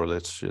operating more or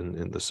less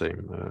in the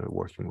same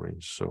working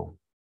range. So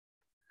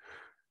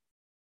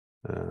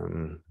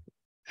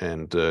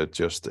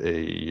just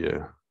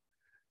a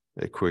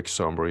quick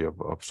summary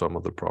of some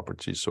of the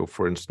properties. So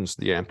for instance,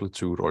 the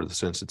amplitude or the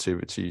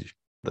sensitivity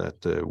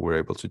that we're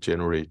able to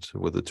generate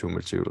with the two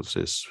materials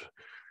is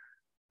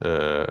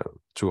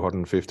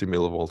 250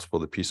 millivolts for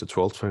the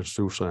PZ12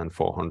 transducer and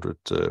 400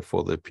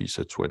 for the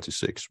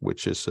PZ26,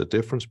 which is a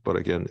difference, but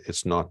again,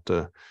 it's not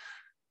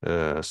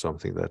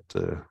something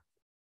that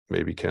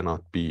maybe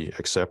cannot be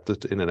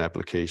accepted in an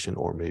application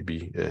or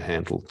maybe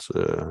handled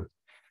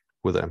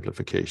with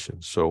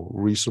amplification. So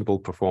reasonable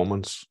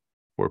performance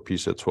for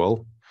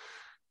PZ12,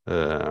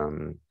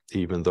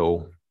 even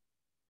though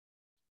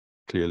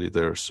clearly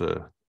there's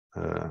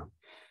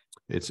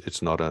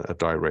it's not a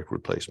direct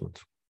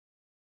replacement.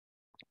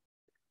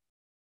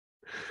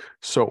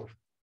 So,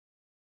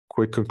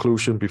 quick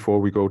conclusion before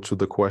we go to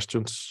the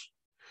questions.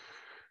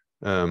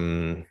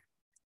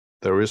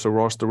 There is a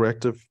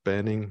ROHS-directive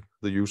banning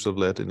the use of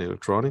lead in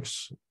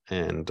electronics,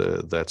 and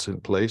that's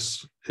in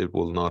place. It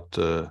will not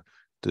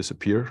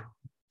disappear,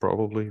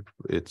 probably.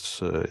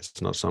 It's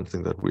not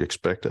something that we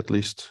expect, at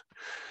least.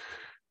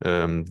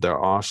 There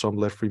are some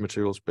lead-free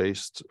materials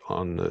based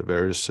on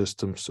various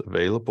systems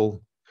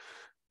available,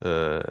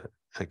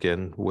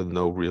 again, with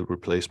no real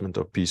replacement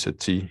of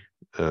PZT.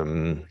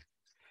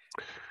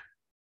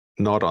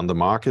 Not on the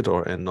market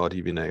and not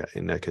even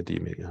in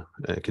academia.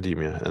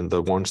 And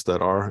the ones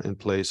that are in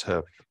place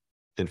have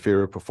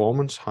inferior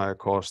performance, higher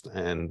cost,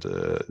 and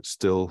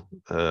still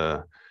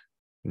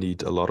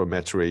need a lot of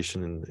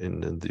maturation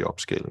in the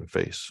upscaling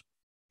phase.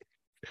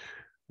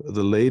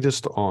 The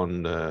latest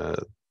on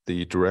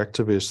the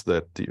directive is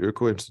that the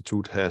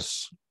Øko-Institut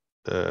has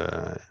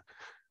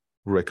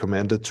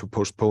recommended to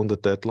postpone the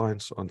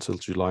deadlines until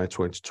July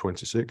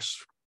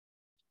 2026.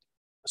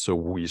 So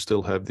we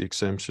still have the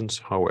exemptions.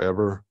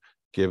 However,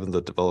 given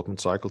the development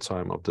cycle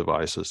time of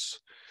devices,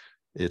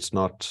 it's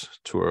not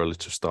too early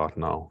to start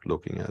now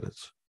looking at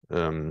it.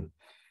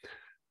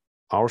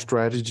 Our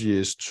strategy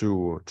is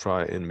to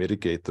try and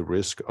mitigate the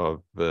risk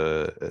of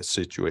a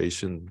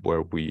situation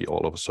where we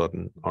all of a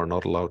sudden are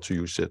not allowed to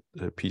use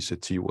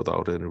PZT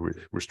without any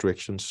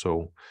restrictions.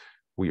 So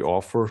we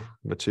offer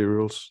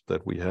materials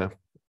that we have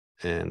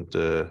and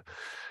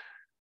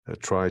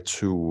try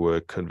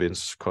to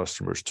convince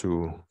customers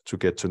to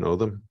get to know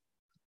them.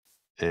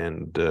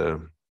 And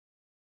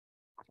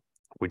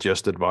we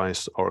just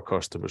advise our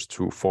customers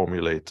to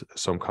formulate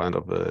some kind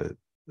of a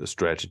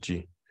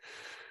strategy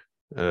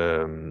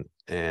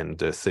and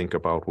think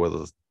about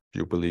whether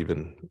you believe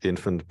in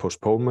infinite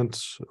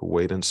postponements,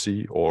 wait and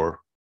see,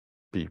 or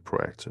be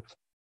proactive.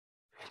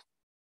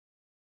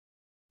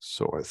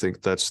 So I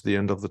think that's the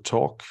end of the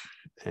talk,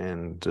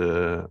 and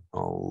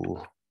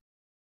I'll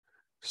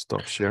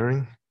stop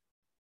sharing.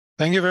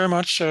 Thank you very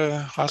much,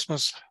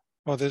 Rasmus,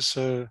 for this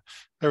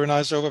very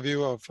nice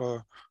overview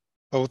of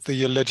both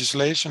the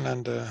legislation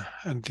and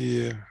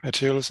the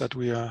materials that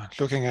we are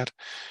looking at.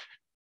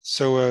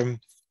 So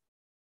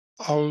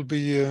I'll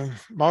be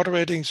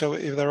moderating. So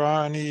if there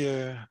are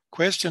any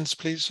questions,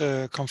 please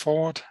come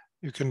forward.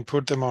 You can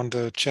put them on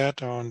the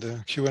chat or on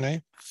the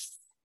Q&A.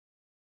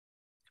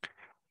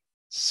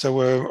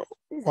 So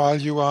while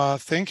you are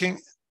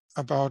thinking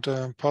about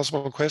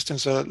possible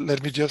questions,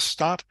 let me just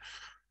start.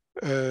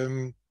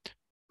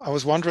 I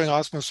was wondering,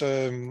 Rasmus,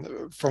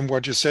 from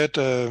what you said,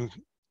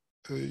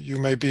 you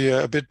may be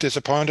a bit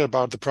disappointed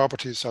about the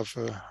properties of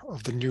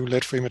the new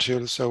lead-free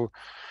materials. So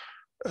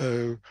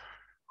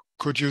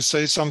could you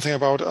say something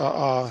about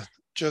are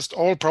just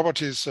all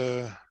properties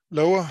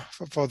lower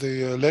for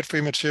the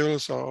lead-free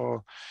materials,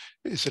 or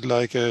is it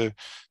like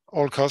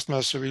all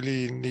customers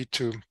really need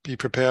to be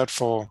prepared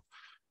for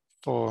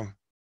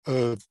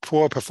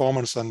poor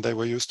performance than they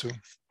were used to?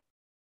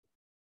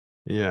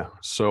 Yeah,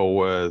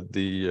 so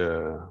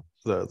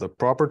the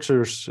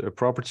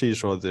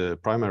properties or the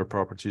primary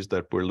properties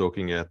that we're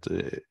looking at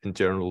in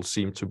general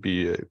seem to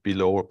be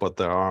lower, but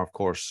there are of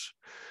course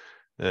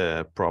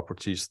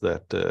properties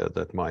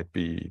that might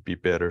be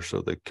better.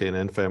 So the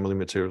K&N family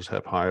materials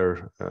have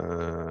higher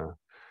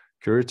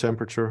curie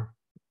temperature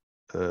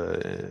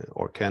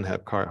or can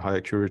have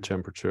higher curie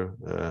temperature.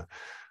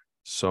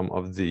 Some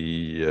of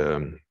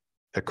the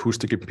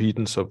acoustic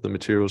impedance of the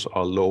materials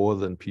are lower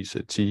than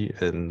PCT,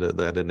 and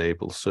that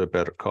enables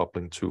better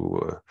coupling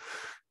to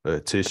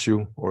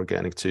tissue,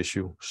 organic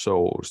tissue.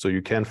 So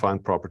you can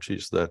find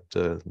properties that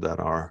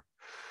are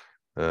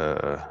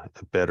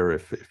better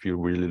if you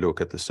really look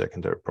at the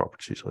secondary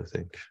properties, I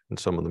think, in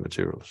some of the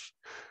materials.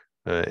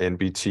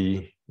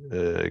 NBT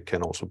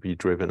can also be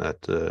driven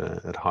at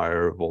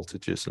higher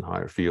voltages and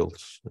higher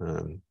fields.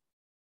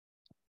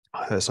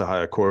 Has a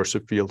higher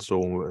corrosive field,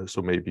 so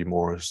maybe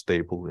more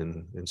stable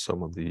in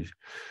some of the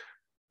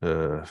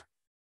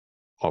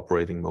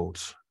operating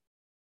modes.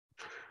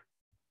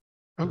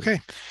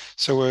 Okay,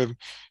 so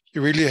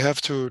you really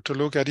have to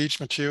look at each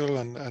material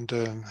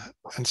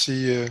and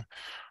see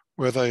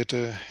whether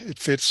it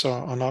fits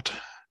or not.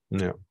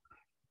 Yeah.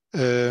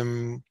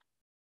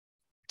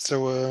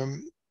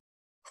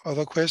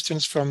 Other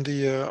questions from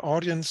the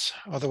audience?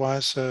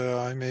 Otherwise,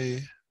 I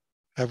may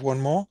have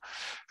one more.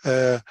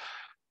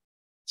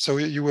 So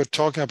you were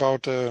talking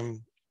about a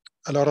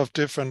lot of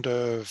different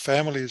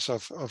families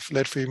of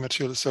lead-free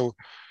materials. So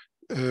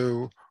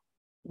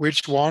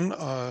which one,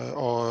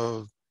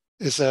 or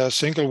is there a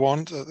single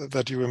one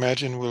that you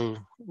imagine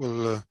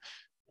will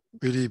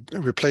really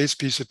replace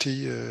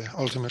PCT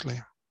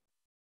ultimately?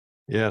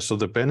 Yeah, so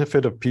the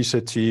benefit of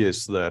PCT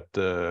is that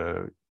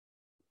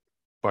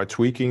by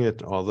tweaking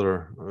it,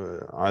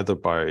 either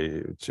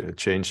by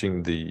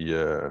changing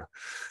the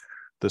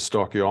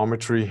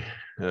stoichiometry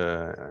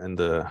and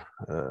the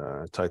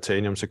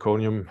titanium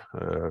zirconium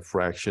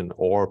fraction,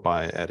 or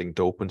by adding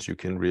dopants, you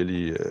can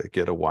really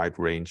get a wide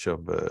range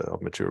of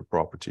material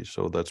properties.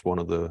 So that's one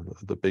of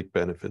the big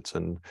benefits,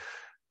 and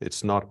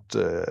it's not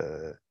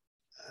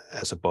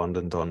as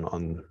abundant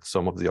on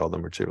some of the other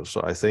materials.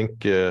 So I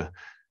think the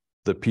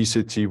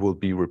PCT will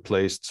be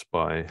replaced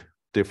by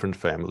different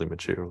family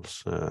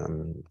materials,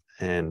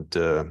 and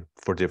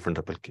for different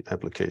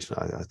applications.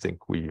 I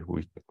think we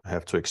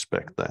have to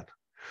expect that.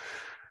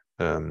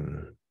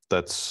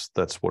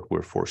 That's what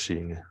we're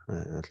foreseeing,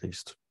 at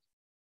least.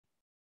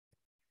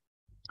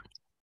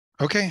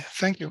 Okay,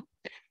 thank you.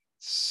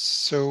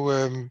 So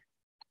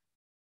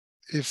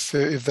if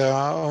there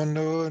are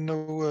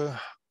no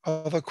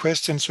other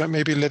questions,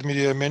 maybe let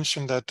me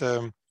mention that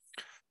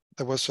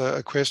there was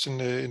a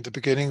question in the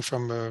beginning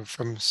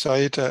from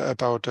Said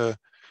about the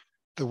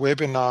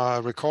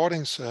webinar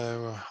recordings.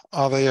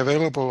 Are they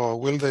available, or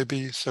will they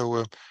be?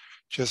 So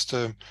just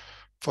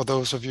for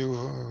those of you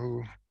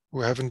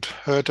who haven't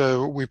heard,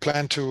 we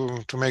plan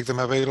to make them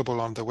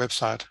available on the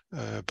website,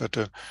 but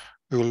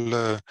we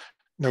will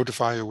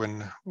notify you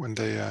when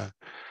they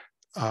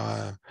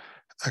are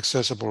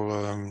accessible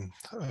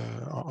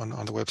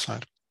on the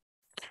website.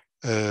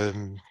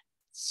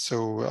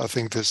 So I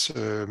think this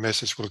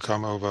message will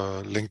come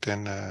over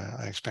LinkedIn,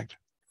 I expect.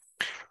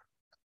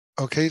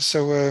 Okay,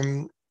 so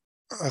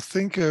I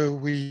think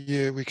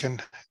we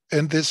can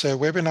end this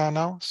webinar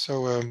now.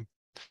 So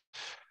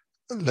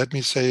let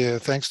me say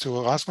thanks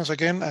to Rasmus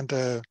again,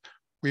 and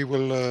we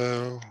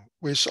will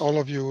wish all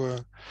of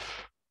you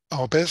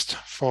our best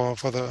for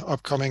the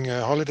upcoming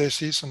holiday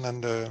season.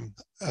 And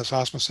as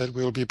Rasmus said,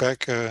 we will be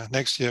back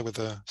next year with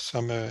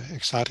some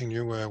exciting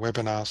new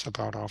webinars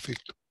about our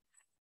field.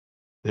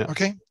 Yeah.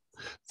 Okay.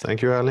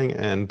 Thank you, Erling,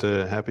 and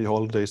happy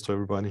holidays to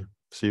everybody.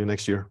 See you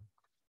next year.